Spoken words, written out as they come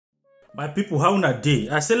My people, how una day?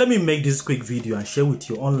 I say let me make this quick video and share with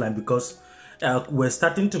you online because we're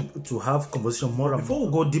starting to have conversation more. Before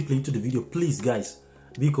we go deeply into the video, please guys,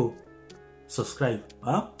 Vico, subscribe,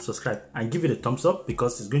 subscribe and give it a thumbs up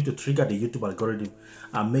because it's going to trigger the YouTube algorithm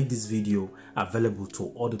and make this video available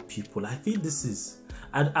to other people. I feel this is,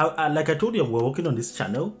 like I told you, we're working on this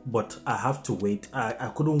channel, but I have to wait.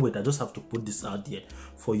 I couldn't wait. I just have to put this out there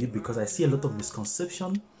for you because I see a lot of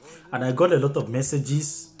misconception and I got a lot of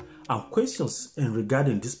messages and questions in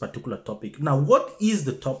regarding this particular topic. Now, what is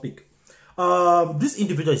the topic? This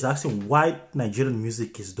individual is asking why Nigerian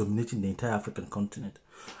music is dominating the entire African continent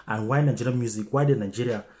and why Nigerian music, why the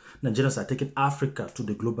Nigerians are taking Africa to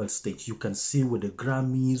the global stage. You can see with the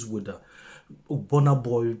Grammys, with the Burna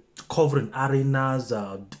Boy covering arenas,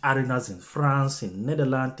 arenas in France, in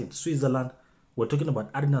Netherlands, in Switzerland. We're talking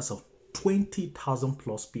about arenas of 20,000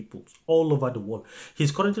 plus people all over the world.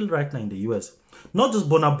 He's currently right now in the US. Not just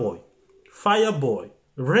Burna Boy, Fireboy,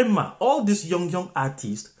 Rema, all these young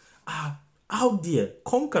artists are out there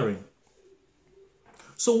conquering.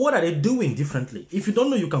 So what are they doing differently? If you don't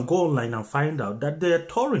know, you can go online and find out that they're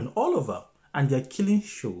touring all over and they're killing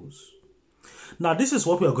shows. Now, this is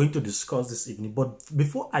what we are going to discuss this evening. But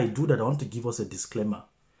before I do that, I want to give us a disclaimer.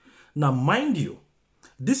 Now, mind you,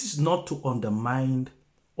 this is not to undermine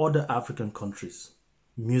other African countries'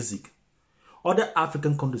 music. Other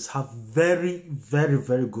African countries have very, very,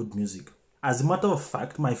 very good music. As a matter of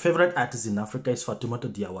fact, my favorite artist in Africa is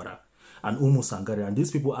Fatoumata Diawara and Umu Sangare, and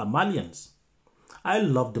these people are Malians. I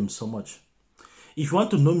love them so much. If you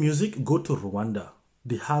want to know music, go to Rwanda.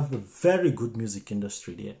 They have a very good music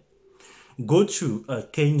industry there. Go to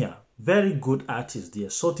Kenya, very good artists there,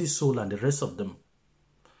 Sauti Sol and the rest of them.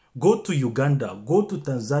 Go to Uganda, go to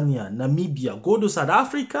Tanzania, Namibia, go to South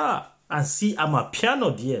Africa and see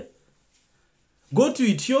Amapiano there. Go to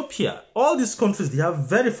Ethiopia. All these countries, they have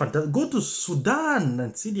very fantastic. Go to Sudan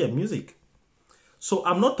and see their music. So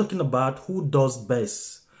I'm not talking about who does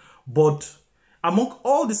best, but among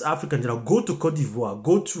all these Africans, go to Cote d'Ivoire,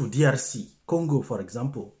 go to DRC, Congo, for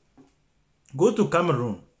example. Go to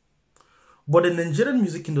Cameroon. But the Nigerian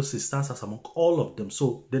music industry stands as among all of them.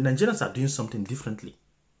 So the Nigerians are doing something differently.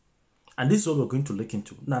 And this is what we're going to look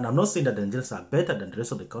into. Now, I'm not saying that the Nigerians are better than the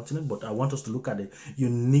rest of the continent, but I want us to look at the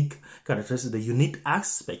unique characteristics, the unique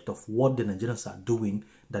aspect of what the Nigerians are doing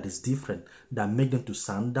that is different, that make them to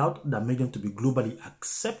stand out, that make them to be globally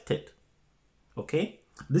accepted. Okay?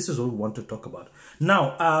 This is what we want to talk about.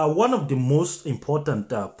 Now, one of the most important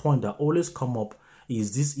points that always come up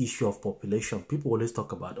is this issue of population. People always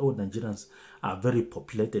talk about, oh, Nigerians are very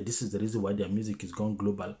populated. This is the reason why their music is gone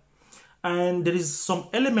global. And there is some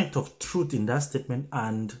element of truth in that statement,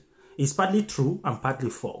 and it's partly true and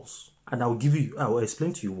partly false. And I will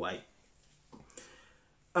explain to you why.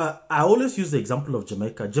 I always use the example of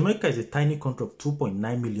Jamaica. Jamaica is a tiny country of 2.9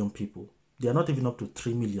 million people. They are not even up to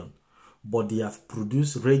 3 million. But they have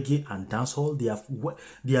produced reggae and dancehall.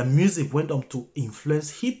 Their music went on to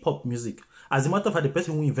influence hip-hop music. As a matter of fact, the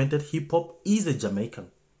person who invented hip-hop is a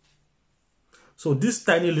Jamaican. So this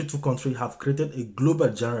tiny little country have created a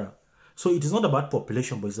global genre. So it is not about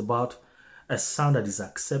population, but it's about a sound that is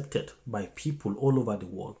accepted by people all over the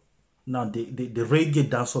world. Now, the reggae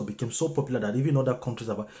dancehall became so popular that even other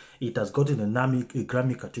countries it has gotten a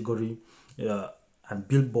Grammy category and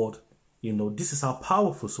Billboard. You know, this is how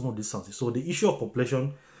powerful some of these sounds is. So the issue of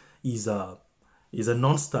population is a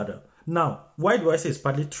non-starter. Now, why do I say it's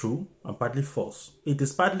partly true and partly false? It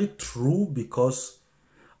is partly true because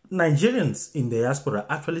Nigerians in the diaspora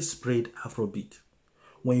actually spread Afrobeat.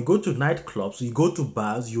 When you go to nightclubs, you go to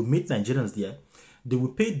bars, you meet Nigerians there, they will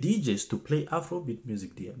pay DJs to play Afrobeat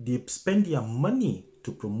music there. They spend their money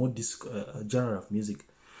to promote this genre of music.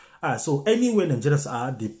 So anywhere Nigerians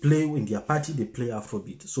are, they play in their party, they play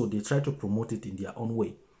Afrobeat. So they try to promote it in their own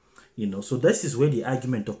way. You know, so this is where the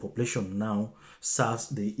argument of population now serves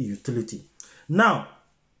the utility. Now,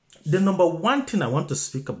 the number one thing I want to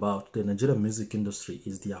speak about the Nigerian music industry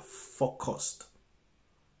is they are focused.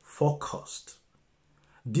 Focused.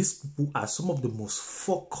 These people are some of the most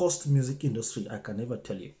focused music industry I can ever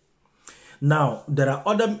tell you. Now, there are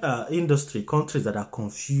other countries that are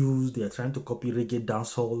confused. They are trying to copy reggae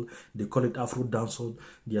dancehall. They call it Afro dancehall.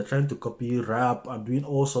 They are trying to copy rap and doing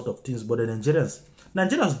all sorts of things. But the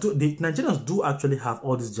Nigerians do actually have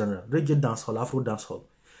all these genres. Reggae dancehall, Afro dancehall.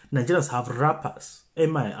 Nigerians have rappers,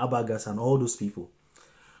 M.I. Abagas and all those people.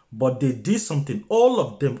 But they did something. All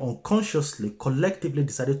of them unconsciously, collectively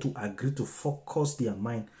decided to agree to focus their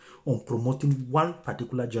mind on promoting one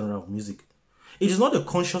particular genre of music. It is not a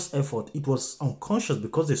conscious effort. It was unconscious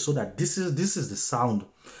because they saw that this is the sound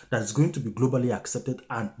that's going to be globally accepted,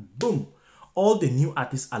 and boom, all the new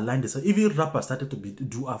artists aligned themselves. Even rappers started to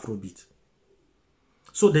do Afrobeat.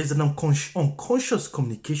 So there's an unconscious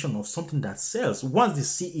communication of something that sells. Once they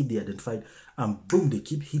see it, they identify it, and boom, they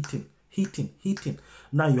keep hitting.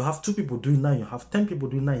 Now you have 2 people doing it, now you have 10 people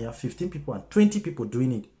doing it, now you have 15 people and 20 people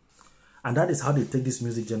doing it. And that is how they take this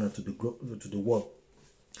music genre to the world.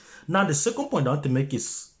 Now, the second point I want to make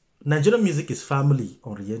is Nigerian music is family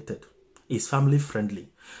oriented. It's family friendly.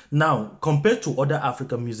 Now, compared to other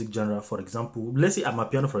African music genre, for example, let's say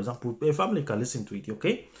Amapiano, for example, a family can listen to it,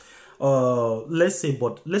 okay? Let's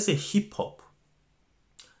say hip hop,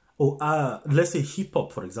 or let's say hip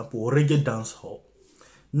hop, for example, or reggae dancehall.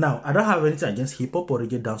 Now, I don't have anything against hip hop or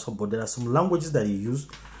reggae dancehall, but there are some languages that you use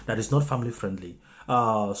that is not family friendly.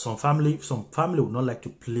 Some family would not like to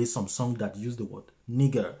play some song that use the word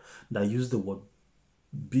nigger, that use the word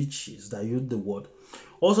bitches, that use the word,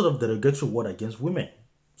 all sort of derogatory word against women.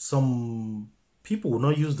 Some people will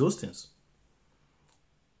not use those things.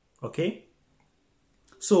 Okay?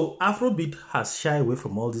 So Afrobeat has shied away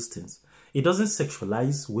from all these things. It doesn't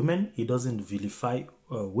sexualize women. It doesn't vilify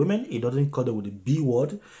women. It doesn't call them with the B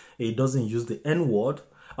word. It doesn't use the N word.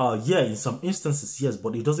 Yeah, in some instances, yes,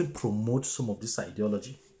 but it doesn't promote some of this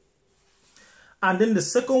ideology. And then the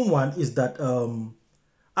second one is that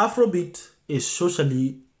Afrobeat is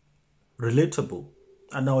socially relatable.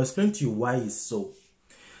 And I'll explain to you why it's so.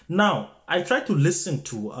 Now, I tried to listen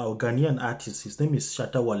to our Ghanaian artist. His name is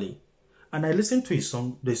Shatta Wale. And I listened to his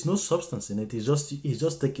song. There's no substance in it. He's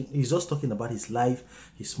just talking about his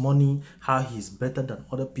life, his money, how he's better than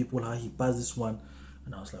other people, how he passed this one.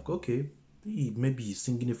 And I was like, okay, maybe he's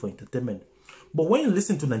singing it for entertainment. But when you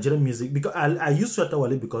listen to Nigerian music, because I use Shatta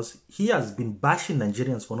Wale because he has been bashing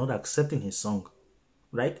Nigerians for not accepting his song,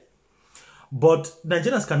 right? But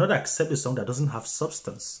Nigerians cannot accept a song that doesn't have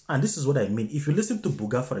substance. And this is what I mean. If you listen to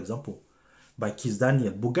Buga, for example, by Kiss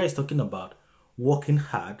Daniel, Buga is talking about working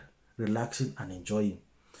hard, relaxing, and enjoying.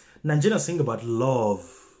 Nigerians sing about love.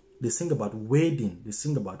 They sing about wedding. They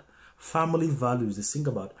sing about family values. They sing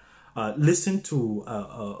about listen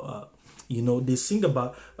to they sing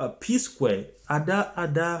about P Square,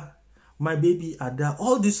 Ada, My Baby Ada.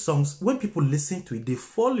 All these songs, when people listen to it, they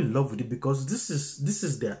fall in love with it because this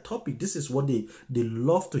is their topic. This is what they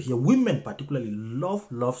love to hear. Women particularly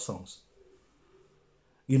love songs.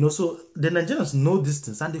 So the Nigerians know these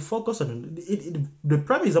things and they focus on it. The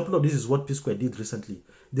prime example of this is what P Square did recently.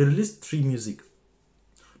 They released 3 music.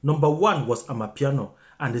 Number 1 was Amapiano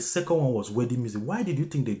and the second one was wedding music. Why did you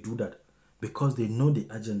think they do that? Because they know the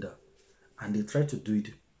agenda and they try to do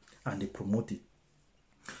it and they promote it.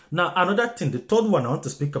 Now, another thing, the third one I want to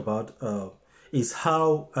speak about is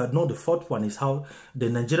how, the fourth one is how the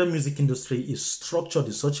Nigerian music industry is structured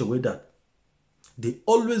in such a way that they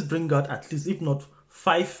always bring out at least, if not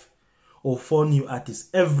 5 or 4 new artists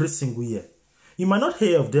every single year. You might not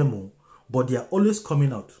hear of them, but they are always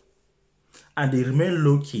coming out. And they remain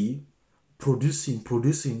low-key, producing.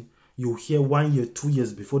 You hear 1 year, 2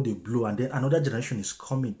 years before they blow, and then another generation is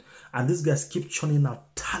coming. And these guys keep churning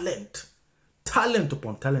out talent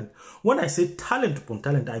upon talent. When I say talent upon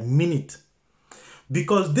talent, I mean it.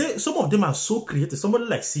 Because some of them are so creative. Somebody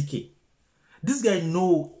like CK. This guy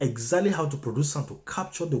knows exactly how to produce sound to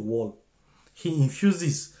capture the world. He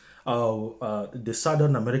infuses the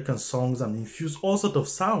Southern American songs and infuse all sorts of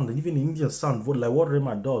sound, and even Indian sound, like what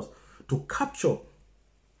Rema does, to capture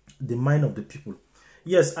the mind of the people.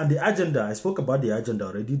 Yes, and the agenda, I spoke about the agenda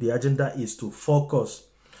already. The agenda is to focus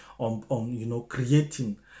on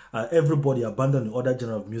creating everybody abandon the other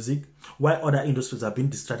genre of music, while other industries are being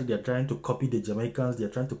distracted. They are trying to copy the Jamaicans, they are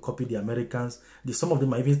trying to copy the Americans. Some of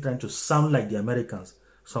them are even trying to sound like the Americans.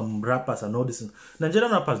 Some rappers and all this.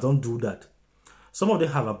 Nigerian rappers don't do that. Some of them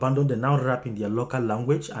have abandoned, they now rap in their local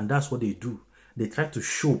language, and that's what they do. They try to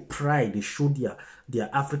show pride, they show their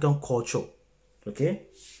African culture. Okay?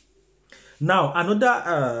 Now,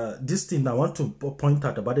 another this thing I want to point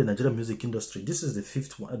out about the Nigerian music industry, this is the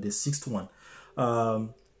 6th one,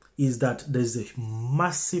 is that there's a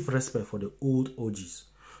massive respect for the old OGs.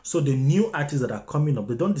 So the new artists that are coming up,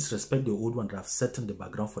 they don't disrespect the old ones that have set in the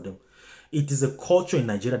background for them. It is a culture in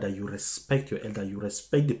Nigeria that you respect your elder, you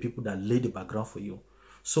respect the people that lay the background for you.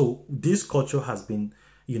 So this culture has been,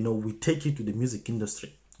 we take it to the music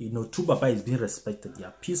industry. Tubaba is being respected.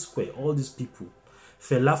 Yeah, P Square, all these people.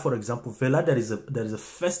 Fela, for example, Fela, there is a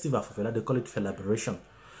festival for Fela. They call it Felaboration,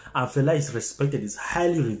 and Fela is respected, is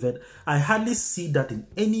highly revered. I hardly see that in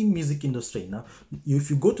any music industry now. If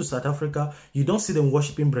you go to South Africa, you don't see them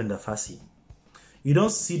worshiping Brenda Fassie. You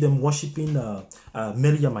don't see them worshiping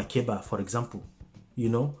Miriam Makeba, for example.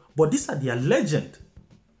 But these are their legend.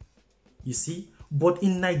 You see, but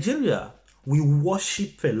in Nigeria, We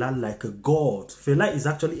worship Fela like a god. Fela is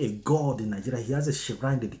actually a god in Nigeria. He has a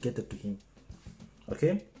shrine dedicated to him.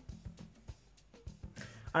 Okay?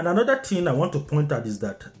 And another thing I want to point out is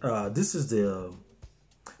that this is the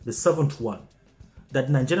seventh one, that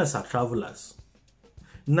Nigerians are travelers.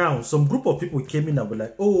 Now, some group of people came in and were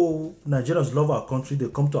like, oh, Nigerians love our country, they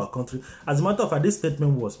come to our country. As a matter of fact, this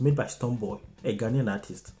statement was made by Stoneboy, a Ghanaian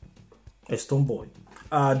artist. A Stoneboy.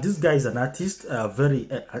 This guy is an artist, very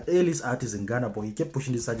A-list artist in Ghana, but he kept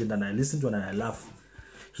pushing this agenda and I listened to it and I laughed.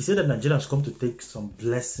 He said that Nigerians come to take some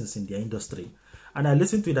blessings in their industry. And I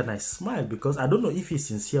listened to it and I smiled because I don't know if he's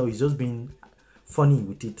sincere or he's just being funny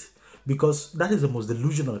with it. Because that is the most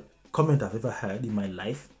delusional comment I've ever heard in my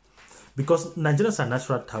life. Because Nigerians are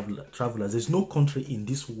natural travelers. There's no country in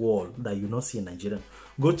this world that you not see a Nigerian.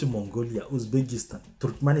 Go to Mongolia, Uzbekistan,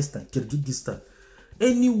 Turkmenistan, Kyrgyzstan,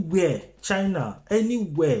 anywhere, China,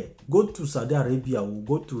 anywhere. Go to Saudi Arabia or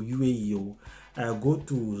go to UAE or go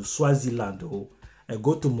to Swaziland or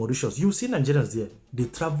go to Mauritius. You see Nigerians there. They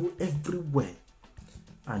travel everywhere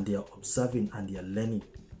and they are observing and they are learning.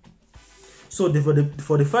 So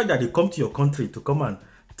for the fact that they come to your country to come and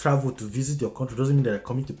travel to visit your country doesn't mean that they're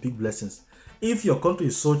coming to pick blessings. If your country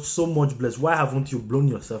is so much blessed, why haven't you blown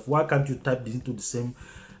yourself? Why can't you type into the same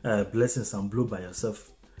blessings and blow by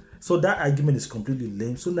yourself? So that argument is completely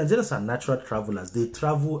lame. So Nigerians are natural travelers. They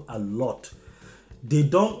travel a lot. They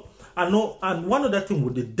don't. I know. And one other thing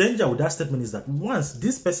with the danger with that statement is that once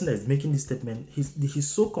this person that is making this statement, he's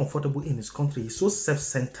so comfortable in his country, he's so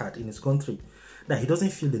self-centered in his country that he doesn't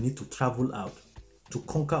feel the need to travel out to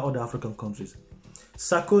conquer other African countries.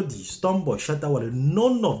 Sarkodie, Stoneboy, Shatawale,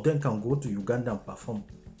 none of them can go to Uganda and perform.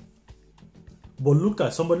 But look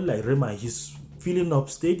at somebody like Rema, he's filling up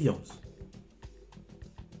stadiums.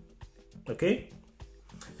 Okay?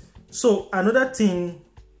 So another thing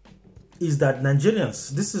is that Nigerians,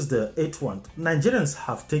 this is the 8th one, Nigerians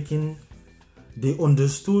have taken, they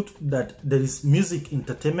understood that there is music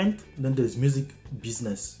entertainment, then there is music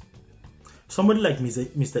business. Somebody like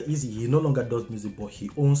Mr. Easy, he no longer does music, but he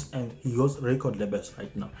owns record labels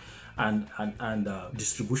right now and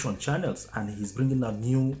distribution channels, and he's bringing out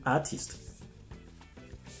new artists.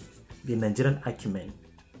 The Nigerian acumen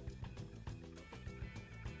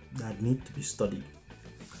that need to be studied.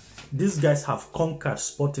 These guys have conquered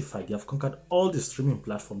Spotify. They have conquered all the streaming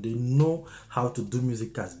platforms. They know how to do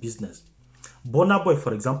music as business. Burna Boy,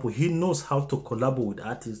 for example, he knows how to collaborate with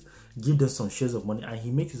artists, give them some shares of money, and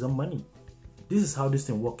he makes his own money. This is how this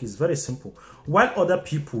thing works. It's very simple. While other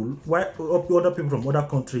people from other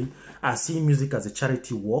countries are seeing music as a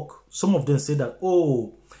charity work, some of them say that,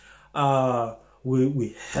 oh,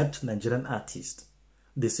 we helped Nigerian artists.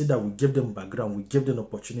 They say that we give them background, we give them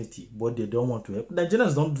opportunity, but they don't want to help.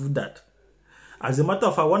 Nigerians don't do that. As a matter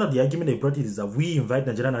of fact, one of the arguments they brought is that we invite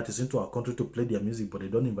Nigerian artists into our country to play their music, but they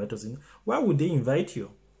don't invite us in. Why would they invite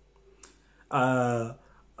you?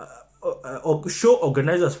 Show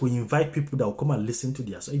organizers will invite people that will come and listen to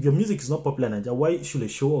their song. If your music is not popular in Nigeria, why should a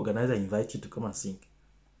show organizer invite you to come and sing?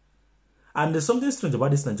 And there's something strange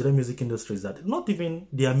about this Nigerian music industry is that not even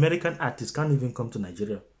the American artists can't even come to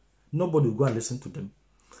Nigeria. Nobody will go and listen to them.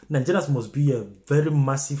 Nigerians must be a very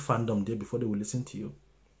massive fandom there before they will listen to you.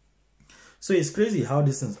 So it's crazy how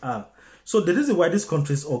these things are. So the reason why these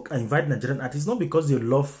countries invite Nigerian artists, not because they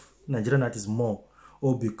love Nigerian artists more,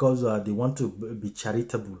 or because they want to be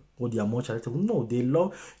charitable, or they are more charitable. No, they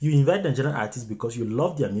love, you invite Nigerian artists because you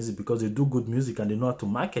love their music, because they do good music and they know how to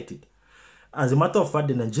market it. As a matter of fact,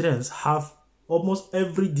 the Nigerians have almost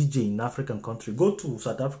every DJ in African country. Go to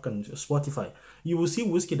South African Spotify, you will see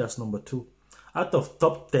Whiskey that's number 2. Out of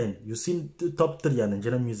top 10, you see the top 3 are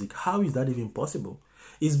Nigerian music. How is that even possible?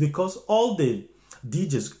 It's because all the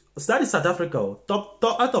DJs, that is South Africa,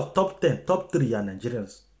 out of top 10, top 3 are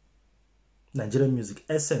Nigerians. Nigerian music,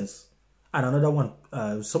 Essence, and another one,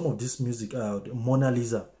 some of this music, Mona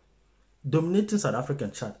Lisa, dominating South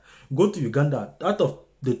African chart. Go to Uganda, out of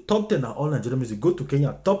the top 10 are all Nigerian music. Go to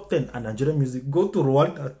Kenya, top 10 are Nigerian music. Go to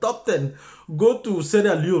Rwanda, top 10. Go to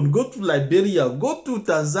Sierra Leone, go to Liberia, go to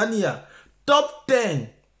Tanzania, top 10.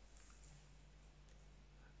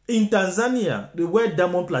 In Tanzania, the word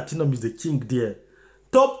Diamond Platinum is the king there.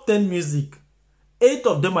 Top 10 music. 8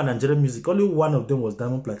 of them are Nigerian music. Only one of them was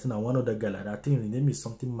Diamond Platinum and one other guy like that. I think his name is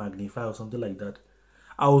something Magnify or something like that.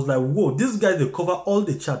 I was like, whoa, these guys, they cover all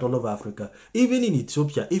the chart all over Africa. Even in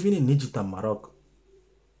Ethiopia, even in Egypt and Morocco.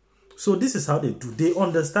 So this is how they do. They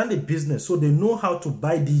understand the business. So they know how to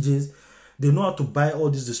buy DJs. They know how to buy all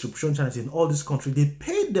these distribution channels in all these countries. They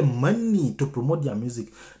pay them money to promote their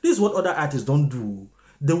music. This is what other artists don't do.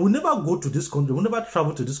 They will never go to this country. They will never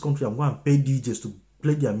travel to this country and go and pay DJs to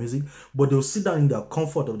play their music, but they'll sit down in the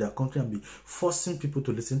comfort of their country and be forcing people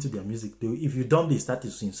to listen to their music. If you don't, they start to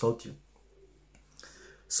insult you.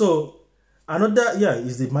 So another,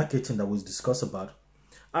 is the marketing that was discussed about.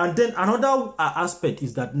 And then another aspect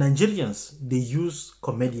is that Nigerians, they use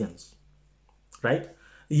comedians, right?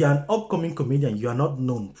 You're an upcoming comedian, you are not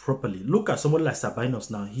known properly. Look at someone like Sabinos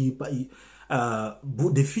now.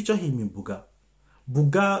 They feature him in Buga.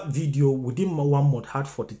 Buga video within 1 month had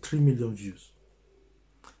 43 million views.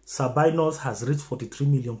 Sabinos has reached 43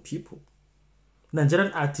 million people.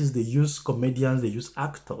 Nigerian artists, they use comedians, they use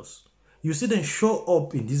actors. You see them show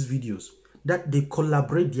up in these videos, that they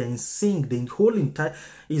collaborate, they are in sync. The whole entire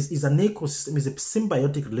is an ecosystem, is a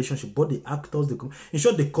symbiotic relationship. Both the actors, in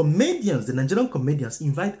short, the comedians, the Nigerian comedians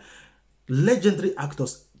invite legendary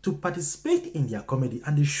actors to participate in their comedy,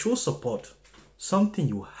 and they show support. Something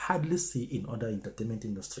you hardly see in other entertainment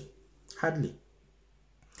industry. Hardly.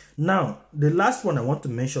 Now, the last one I want to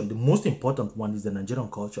mention, the most important one, is the Nigerian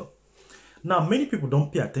culture. Now, many people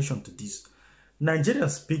don't pay attention to this. Nigerians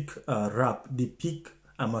speak rap, they pick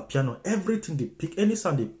amapiano, everything they pick, any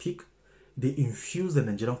sound they pick, they infuse the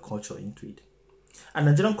Nigerian culture into it. And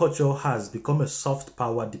Nigerian culture has become a soft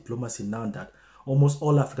power diplomacy now that almost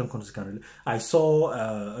all African countries can relate. I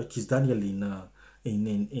saw Kiss Daniel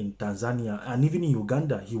in Tanzania, and even in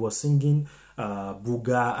Uganda, he was singing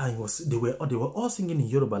Buga, and they were all singing in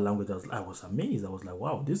Yoruba language. I was amazed. I was like,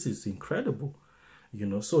 wow, this is incredible. You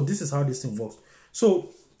know, so this is how this thing works.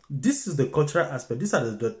 So this is the cultural aspect. These are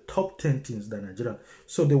the top 10 things that Nigeria.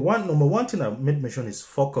 So the number one thing I made mention is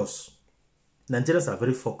focus. Nigerians are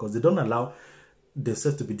very focused. They don't allow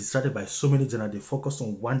themselves to be distracted by so many genres. They focus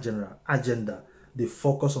on one general agenda. They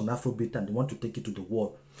focus on Afrobeat and they want to take it to the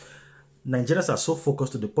world. Nigerians are so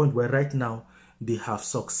focused to the point where right now they have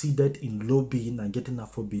succeeded in lobbying and getting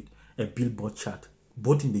Afrobeat a Billboard chart,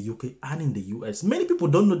 both in the UK and in the US. Many people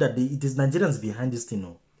don't know that it is Nigerians behind this thing.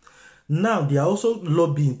 No? Now, they are also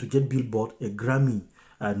lobbying to get Billboard a Grammy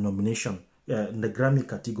nomination in the Grammy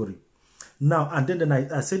category. Now, and then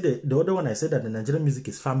I said the other one, I said that the Nigerian music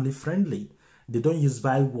is family friendly. They don't use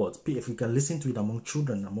vile words. If you can listen to it among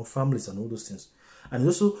children, among families and all those things. And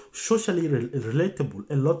it's also socially relatable.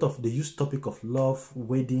 A lot of, they use topic of love,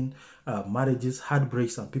 wedding, marriages,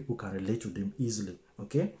 heartbreaks, and people can relate to them easily,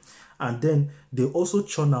 okay? And then they also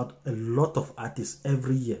churn out a lot of artists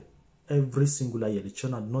every year. Every singular year, they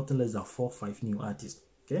churn out nothing less than 4 or 5 new artists,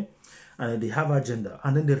 okay? And they have agenda.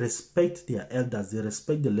 And then they respect their elders. They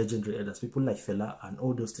respect the legendary elders, people like Fela and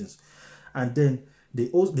all those things. And then they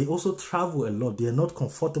also travel a lot. They are not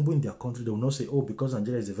comfortable in their country. They will not say, oh, because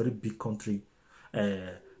Nigeria is a very big country.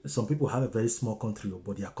 Some people have a very small country,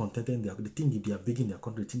 but they are contented. They think if they are big in their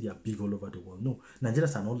country, they think they are big all over the world. No,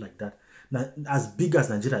 Nigerians are not like that. Now, as big as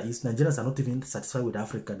Nigeria is, Nigerians are not even satisfied with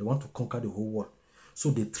Africa. They want to conquer the whole world.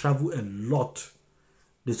 So they travel a lot.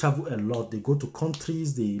 They travel a lot. They go to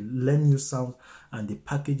countries, they learn new sounds, and they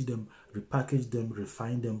package them, repackage them,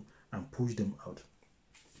 refine them, and push them out.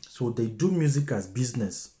 So they do music as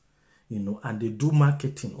business, you know, and they do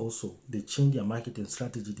marketing also. They change their marketing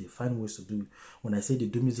strategy. They find ways to do it. When I say they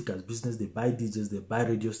do music as business, they buy DJs, they buy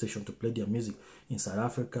radio stations to play their music in South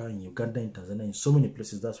Africa, in Uganda, in Tanzania, in so many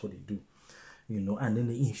places. That's what they do, you know. And then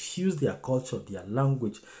they infuse their culture, their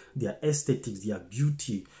language, their aesthetics, their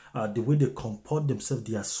beauty, the way they comport themselves,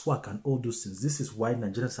 their swag, and all those things. This is why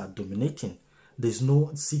Nigerians are dominating. There's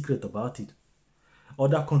no secret about it.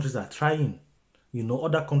 Other countries are trying. You know,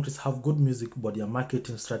 other countries have good music, but their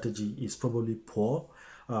marketing strategy is probably poor.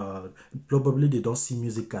 Probably they don't see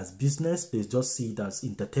music as business. They just see it as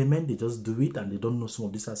entertainment. They just do it and they don't know some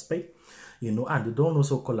of this aspect. You know, and they don't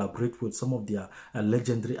also collaborate with some of their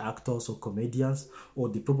legendary actors or comedians, or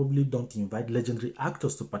they probably don't invite legendary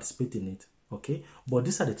actors to participate in it. Okay, but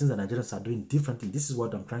these are the things that Nigerians are doing differently. This is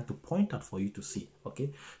what I'm trying to point out for you to see.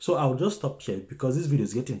 Okay, so I'll just stop here because this video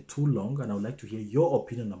is getting too long and I would like to hear your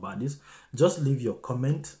opinion about this. Just leave your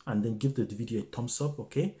comment and then give the video a thumbs up.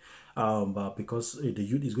 Okay, because the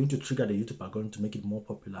youth is going to trigger the YouTube algorithm to make it more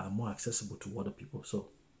popular and more accessible to other people. So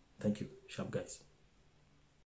thank you, sharp guys.